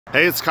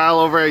Hey, it's Kyle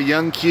over at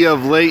Young Kia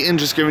of Layton,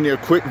 just giving you a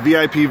quick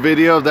VIP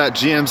video of that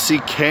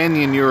GMC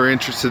Canyon you were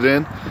interested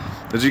in.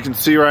 As you can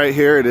see right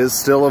here, it is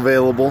still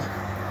available.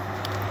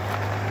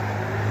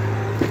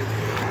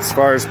 As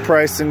far as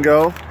pricing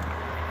go,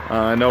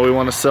 I know we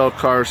want to sell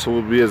cars, so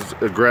we'll be as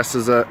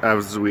aggressive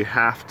as we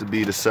have to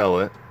be to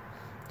sell it.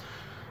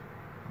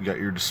 You got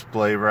your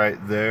display right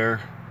there.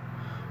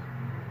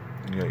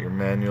 You got your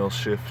manual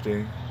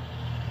shifting.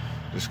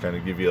 Just kind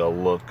of give you a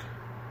look.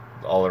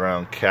 All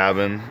around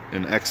cabin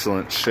in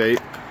excellent shape.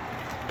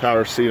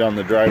 Power seat on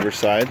the driver's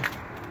side.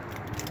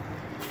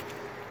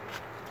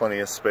 Plenty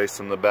of space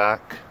in the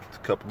back. A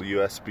couple of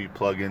USB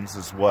plug-ins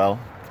as well.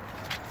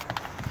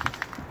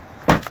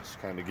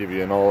 Just kind of give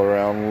you an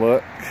all-around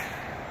look.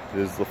 It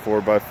is the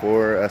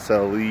 4x4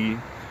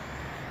 SLE.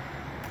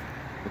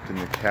 Look in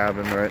the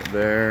cabin right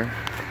there.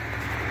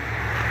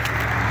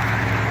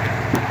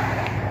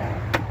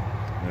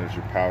 There's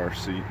your power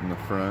seat in the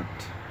front.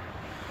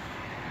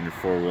 Your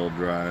four-wheel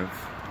drive,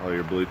 all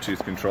your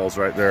Bluetooth controls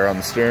right there on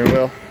the steering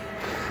wheel.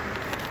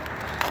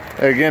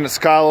 Hey, again, it's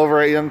Kyle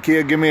over at Young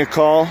Kia. Give me a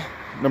call.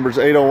 Number's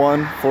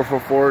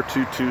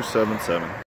 801-444-2277.